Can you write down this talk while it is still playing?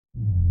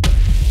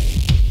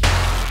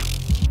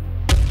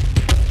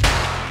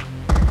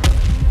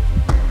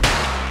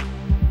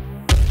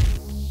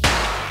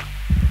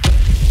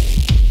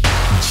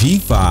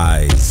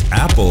G-Phi's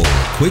Apple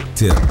Quick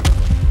Tip.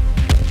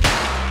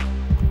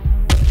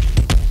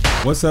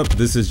 What's up?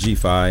 This is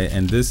G-Phi,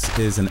 and this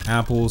is an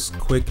Apple's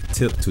Quick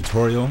Tip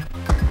tutorial.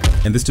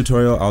 In this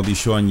tutorial, I'll be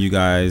showing you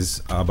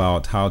guys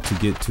about how to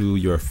get to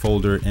your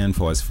folder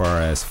info as far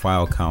as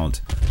file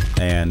count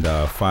and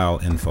file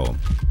info.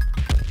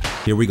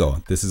 Here we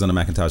go. This is on a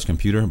Macintosh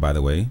computer, by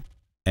the way,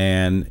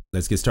 and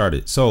let's get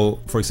started. So,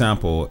 for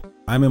example,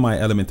 I'm in my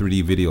Element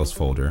 3D videos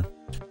folder,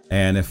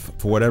 and if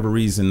for whatever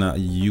reason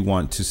you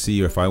want to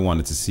see, or if I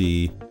wanted to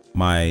see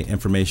my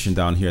information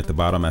down here at the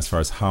bottom as far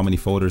as how many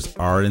folders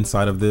are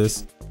inside of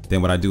this,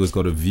 then what I do is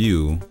go to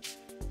View,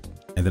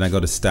 and then I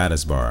go to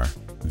Status Bar.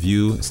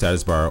 View,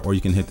 Status Bar, or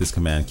you can hit this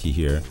Command key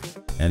here,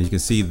 and you can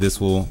see this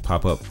will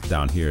pop up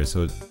down here.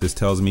 So this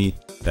tells me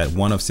that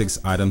one of 6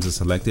 items is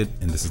selected,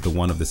 and this is the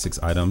one of the 6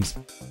 items,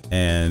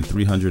 and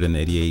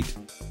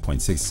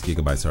 388.6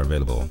 gigabytes are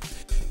available.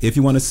 If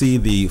you want to see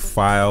the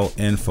file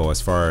info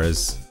as far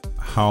as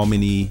how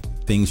many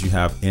things you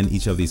have in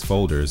each of these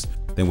folders,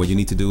 then what you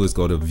need to do is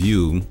go to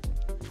View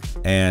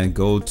and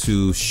go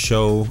to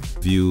Show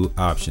View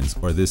Options,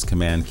 or this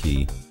Command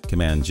key,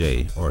 Command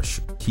J, or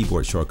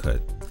keyboard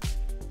shortcut.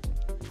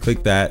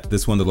 Click that,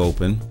 this one will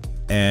open,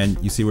 and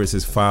you see where it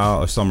says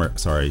File, or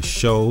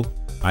Show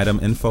Item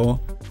Info.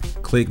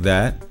 Click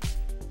that,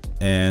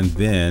 and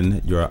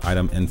then your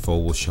item info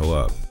will show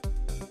up.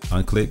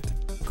 Unclicked,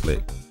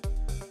 click.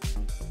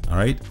 All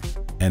right,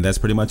 and that's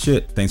pretty much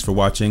it. Thanks for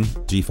watching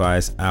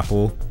G-Phi's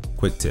Apple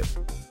Quick Tip.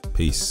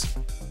 Peace.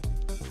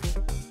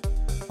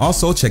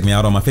 Also, check me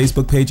out on my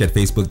Facebook page at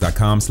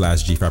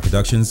facebook.com/G-Phi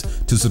Productions.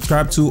 To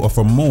subscribe to or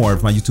for more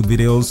of my YouTube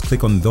videos,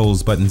 click on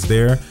those buttons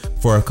there.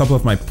 For a couple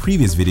of my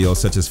previous videos,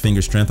 such as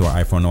Finger Strength or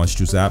iPhone Orange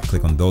Juice app,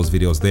 click on those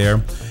videos there.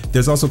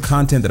 There's also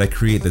content that I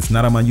create that's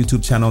not on my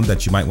YouTube channel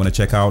that you might want to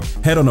check out.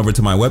 Head on over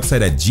to my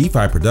website at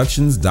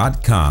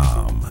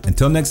gphiproductions.com.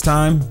 Until next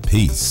time,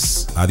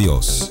 peace.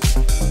 Adios.